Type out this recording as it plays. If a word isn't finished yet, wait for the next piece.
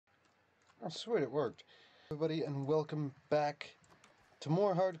Oh, sweet, it worked. Everybody, and welcome back to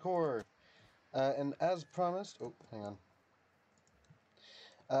more hardcore. And as promised, oh, hang on.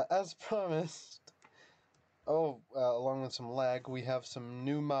 As promised, along with some lag, we have some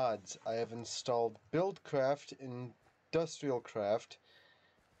new mods. I have installed Buildcraft, Industrial Craft,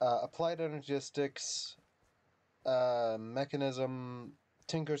 Applied Energistics, Mechanism,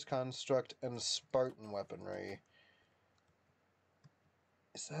 Tinker's Construct, and Spartan Weaponry.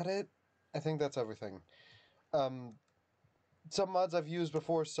 Is that it? I think that's everything. Some mods I've used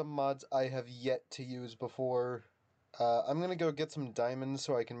before, some mods I have yet to use before. I'm gonna go get some diamonds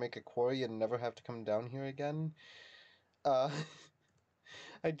so I can make a quarry and never have to come down here again. I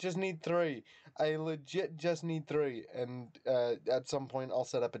just need 3. I legit just need 3, and at some point I'll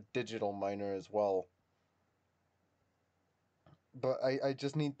set up a digital miner as well. But I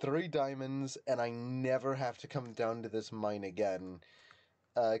just need 3 diamonds, and I never have to come down to this mine again.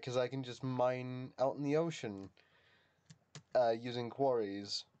 Because I can just mine out in the ocean. Using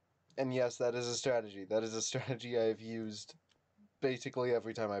quarries. And yes, that is a strategy. That is a strategy I've used basically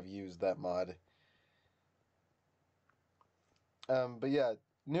every time I've used that mod. But yeah,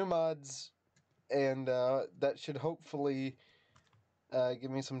 new mods, and that should hopefully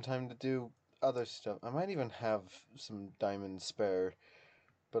give me some time to do other stuff. I might even have some diamonds spare,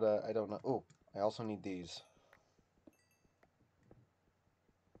 but I don't know. Oh, I also need these.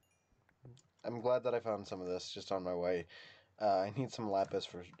 I'm glad that I found some of this just on my way. I need some lapis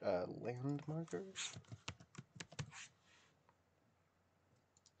for land markers.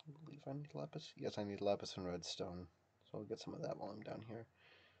 I believe I need lapis. Yes, I need lapis and redstone. So I'll get some of that while I'm down here.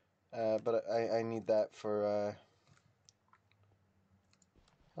 But I need that for,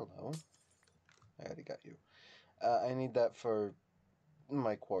 hello. I already got you. I need that for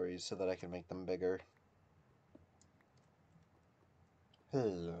my quarries so that I can make them bigger.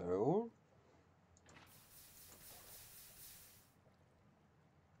 Hello?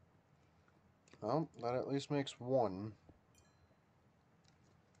 Well, that at least makes 1.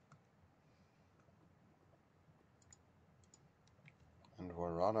 And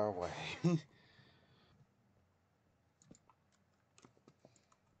we're on our way.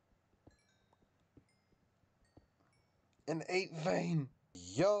 An 8 vein!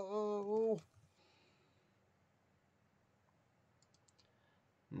 Yo!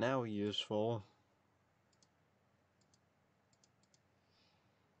 Now useful.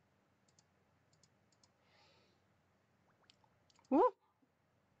 Woo!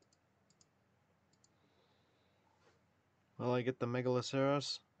 Will I get the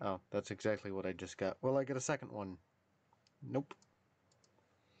Megaloceros? Oh, that's exactly what I just got. Will I get a second one? Nope.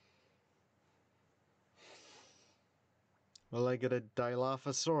 Will I get a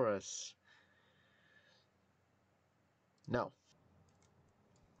Dilophosaurus? No.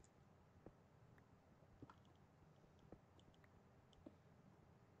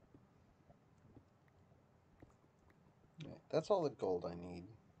 That's all the gold I need.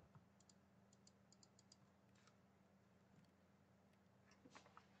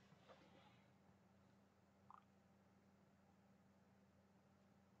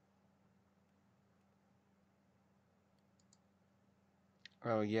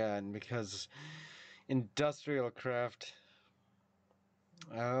 Oh yeah, and because industrial craft.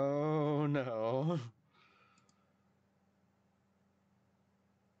 Oh no.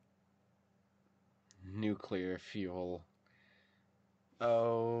 Nuclear fuel.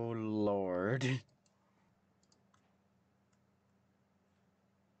 Oh lord.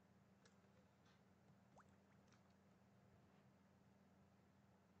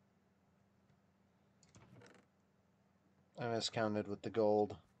 I miscounted with the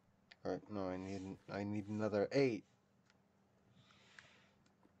gold. Alright, no, I need another 8.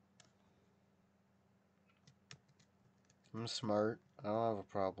 I'm smart. I don't have a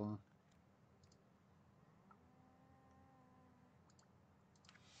problem.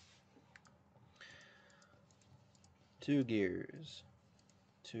 Two gears.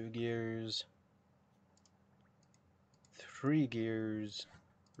 2 gears. 3 gears.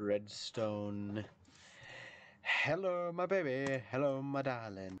 Redstone. Hello, my baby. Hello, my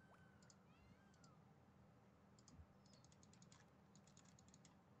darling.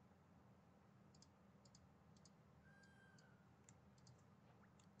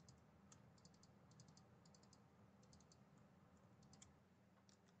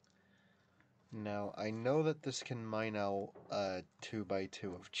 Now, I know that this can mine out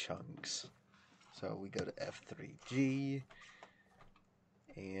 2x2 of chunks. So we go to F3G,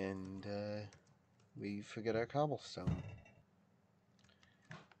 and we forget our cobblestone.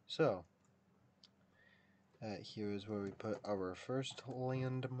 So, here is where we put our first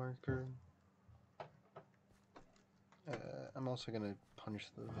land marker. I'm also gonna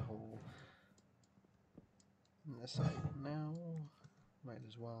punch the hole in this side now. Might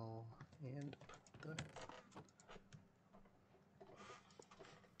as well. And put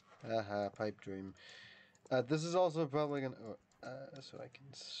the... Aha, pipe dream. This is also probably gonna... so I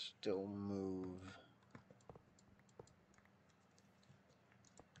can still move.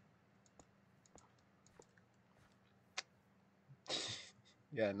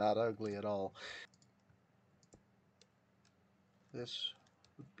 Yeah, not ugly at all. This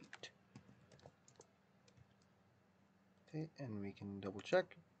would beat. Okay, and we can double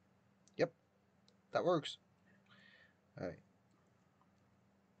check. Yep, that works. Alright.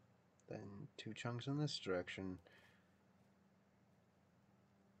 Then 2 chunks in this direction.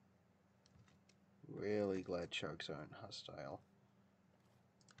 Really glad sharks aren't hostile.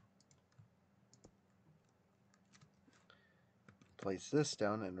 Place this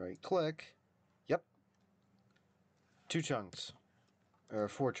down and right click. Yep. 2 chunks. Or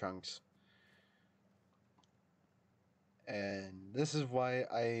 4 chunks. And this is why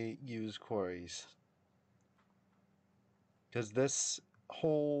I use quarries. Because this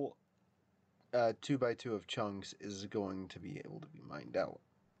whole 2x2 of chunks is going to be able to be mined out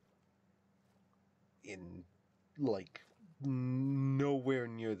in like nowhere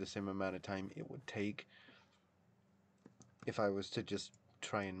near the same amount of time it would take if I was to just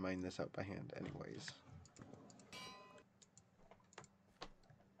try and mine this out by hand anyways.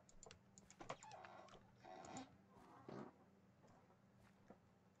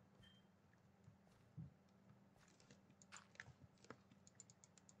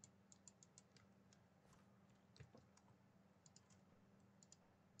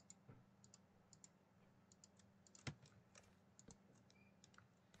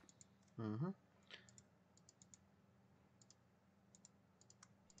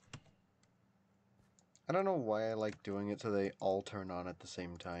 I don't know why I like doing it so they all turn on at the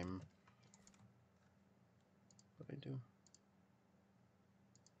same time. But I do.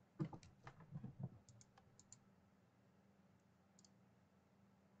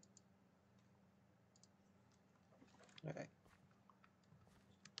 Alright.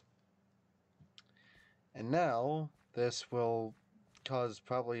 And now, this will cause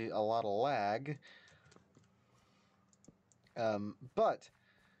probably a lot of lag. But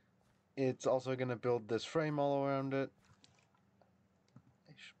it's also going to build this frame all around it.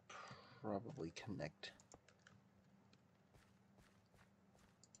 I should probably connect.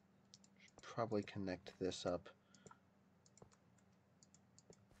 This up.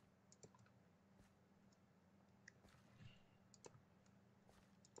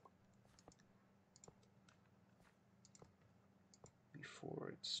 Before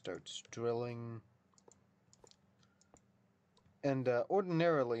it starts drilling. And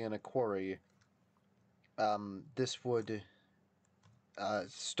ordinarily in a quarry, this would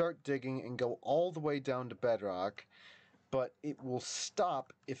start digging and go all the way down to bedrock, but it will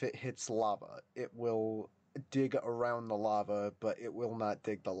stop if it hits lava. It will dig around the lava, but it will not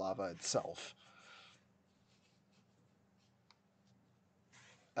dig the lava itself.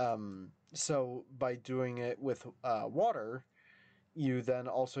 So by doing it with water, you then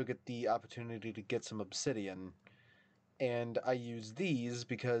also get the opportunity to get some obsidian. And I use these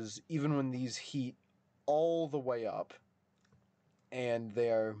because even when these heat all the way up, and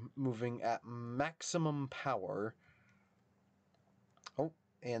they're moving at maximum power. Oh,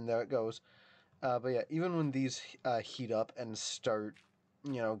 and there it goes. But yeah, even when these heat up and start,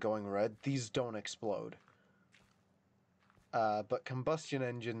 going red, these don't explode. But combustion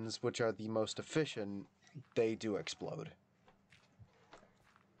engines, which are the most efficient, they do explode.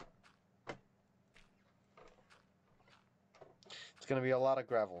 It's going to be a lot of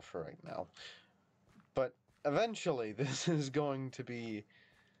gravel for right now. But eventually, this is going to be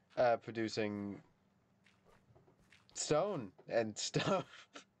producing stone and stuff.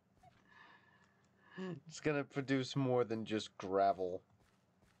 It's going to produce more than just gravel.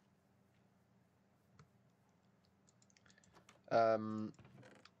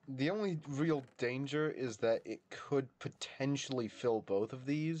 The only real danger is that it could potentially fill both of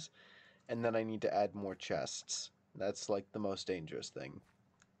these, and then I need to add more chests. That's like the most dangerous thing.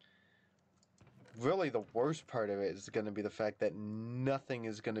 Really, the worst part of it is going to be the fact that nothing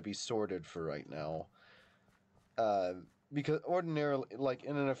is going to be sorted for right now. Because ordinarily, like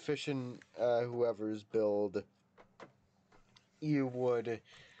in an efficient whoever's build, you would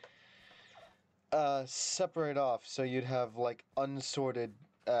separate off, so you'd have like unsorted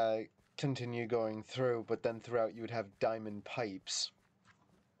continue going through, but then throughout you would have diamond pipes,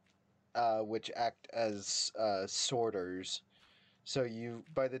 which act as sorters. So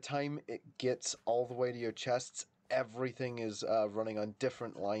by the time it gets all the way to your chests, everything is running on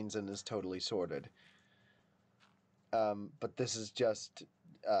different lines and is totally sorted. But this is just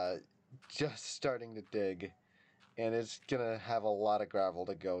starting to dig, and it's gonna have a lot of gravel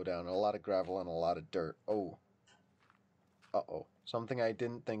to go down, a lot of gravel and a lot of dirt. Oh. Uh-oh. Something I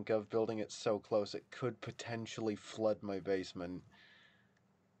didn't think of, building it so close, it could potentially flood my basement.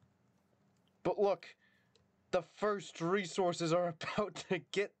 But look! The first resources are about to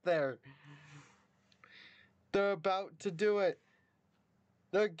get there! They're about to do it!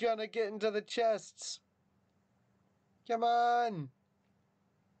 They're gonna get into the chests! Come on!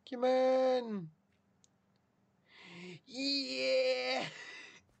 Come on! Yeah!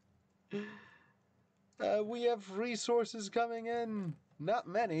 We have resources coming in. Not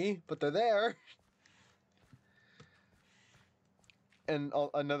many, but they're there. And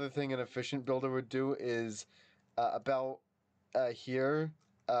another thing an efficient builder would do is about here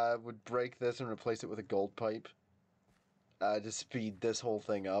would break this and replace it with a gold pipe to speed this whole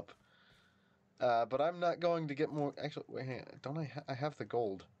thing up. But I'm not going to get more. Actually, wait, hang on. Don't I have the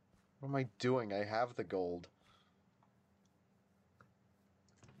gold? What am I doing? I have the gold.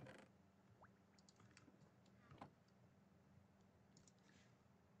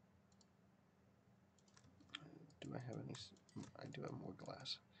 Do I have any? I do have more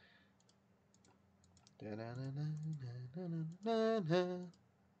glass.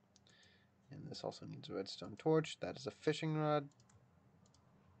 And this also needs a redstone torch. That is a fishing rod.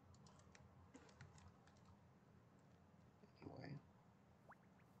 Anyway.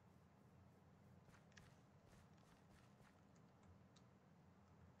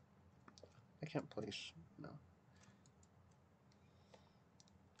 I can't place. No.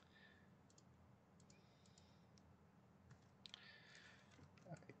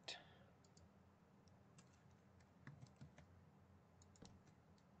 Alright.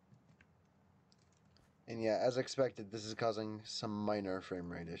 And yeah, as expected, this is causing some minor frame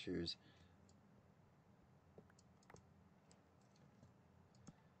rate issues.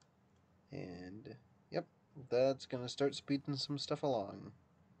 And, yep, that's going to start speeding some stuff along.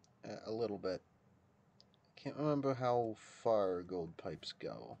 A little bit. I can't remember how far gold pipes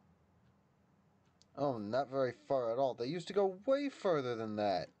go. Oh, not very far at all. They used to go way further than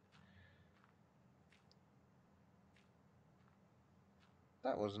that.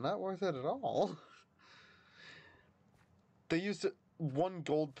 That was not worth it at all. They used to... One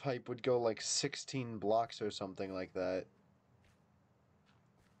gold pipe would go like 16 blocks or something like that.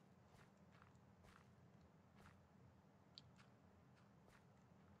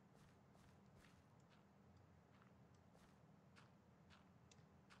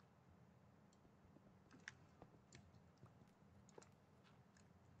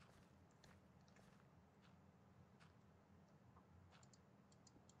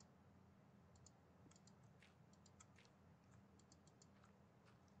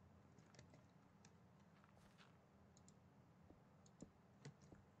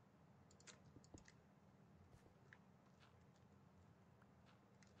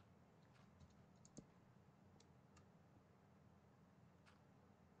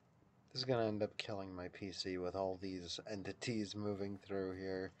 This is going to end up killing my PC with all these entities moving through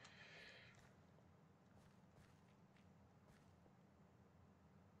here.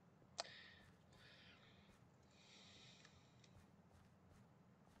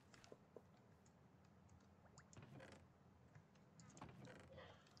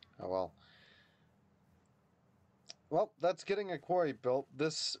 Oh well. Well, that's getting a quarry built.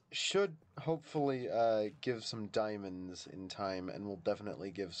 This should hopefully give some diamonds in time, and will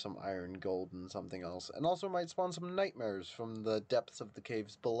definitely give some iron, gold, and something else. And also might spawn some nightmares from the depths of the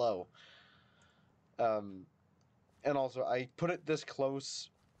caves below. And also, I put it this close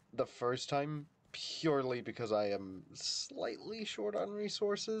the first time purely because I am slightly short on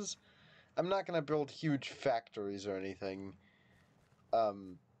resources. I'm not going to build huge factories or anything.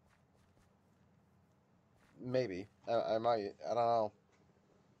 Maybe. I might. I don't know.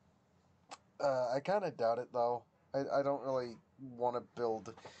 I kind of doubt it, though. I don't really want to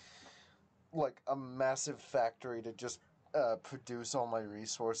build, like, a massive factory to just produce all my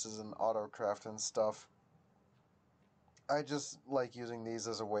resources and autocraft and stuff. I just like using these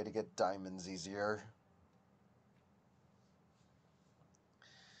as a way to get diamonds easier.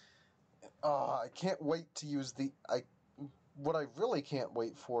 I can't wait to use the... What I really can't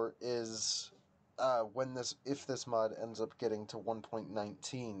wait for is... if this mod ends up getting to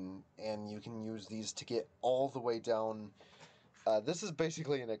 1.19, and you can use these to get all the way down. This is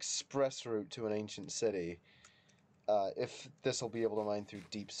basically an express route to an ancient city. If this will be able to mine through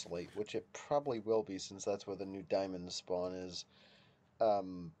Deep Slate, which it probably will be, since that's where the new diamond spawn is.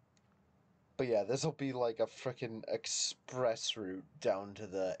 But But yeah, this will be like a frickin' express route down to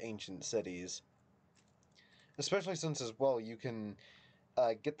the ancient cities. Especially since, as well, you can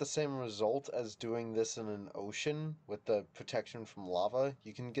get the same result as doing this in an ocean with the protection from lava.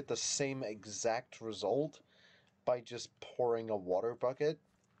 You can get the same exact result by just pouring a water bucket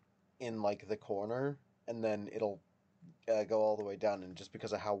in, like, the corner, and then it'll go all the way down, and just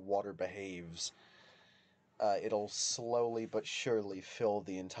because of how water behaves, it'll slowly but surely fill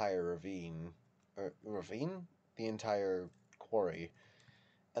the entire ravine. Ravine? The entire quarry.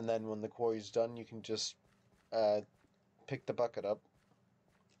 And then when the quarry's done, you can just pick the bucket up,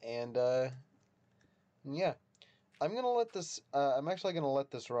 and yeah. I'm gonna let this, I'm actually gonna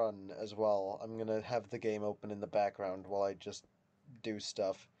let this run as well. I'm gonna have the game open in the background while I just do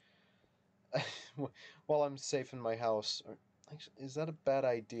stuff. While I'm safe in my house. Actually, is that a bad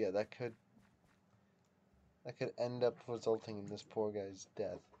idea? That could end up resulting in this poor guy's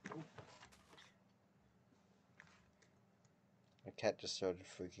death. My cat just started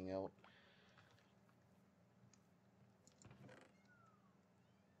freaking out.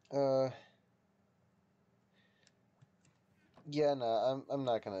 Yeah, no, I'm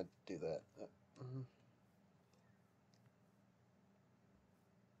not gonna do that.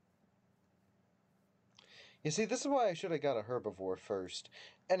 You see, this is why I should have got a herbivore first.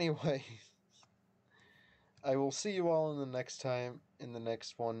 Anyway, I will see you all in the next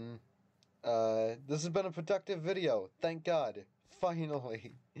one. This has been a productive video. Thank God.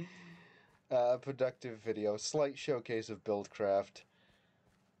 Finally. A productive video. Slight showcase of Buildcraft.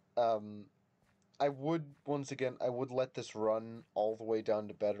 I would let this run all the way down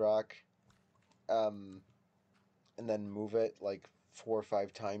to bedrock. And then move it like 4 or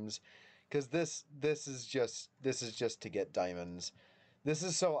 5 times. Because this is just to get diamonds. This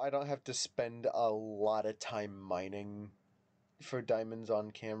is so I don't have to spend a lot of time mining for diamonds on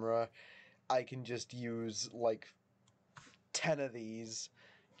camera. I can just use like 10 of these,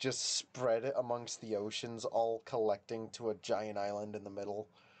 just spread it amongst the oceans, all collecting to a giant island in the middle.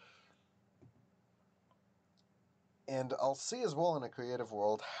 And I'll see as well in a creative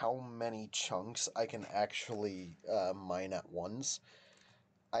world how many chunks I can actually mine at once.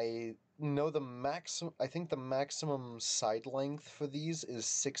 I know I think the maximum side length for these is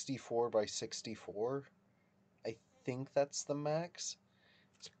 64 by 64. I think that's the max.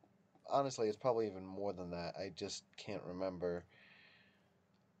 Honestly, it's probably even more than that. I just can't remember.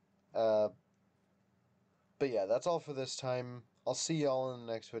 But yeah, that's all for this time. I'll see y'all in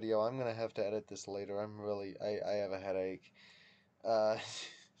the next video. I'm gonna have to edit this later. I have a headache. But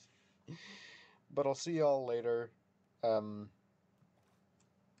I'll see y'all later.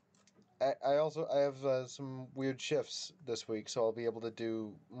 I have some weird shifts this week, so I'll be able to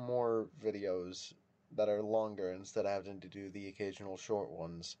do more videos that are longer instead of having to do the occasional short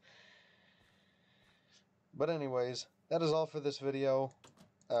ones. But anyways, that is all for this video.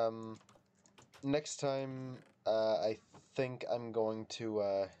 Next time, I think I'm going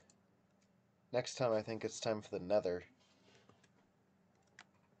to, next time I think it's time for the Nether.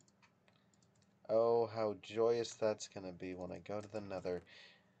 Oh, how joyous that's gonna be when I go to the Nether.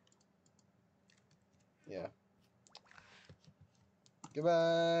 Yeah.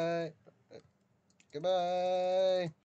 Goodbye! Goodbye!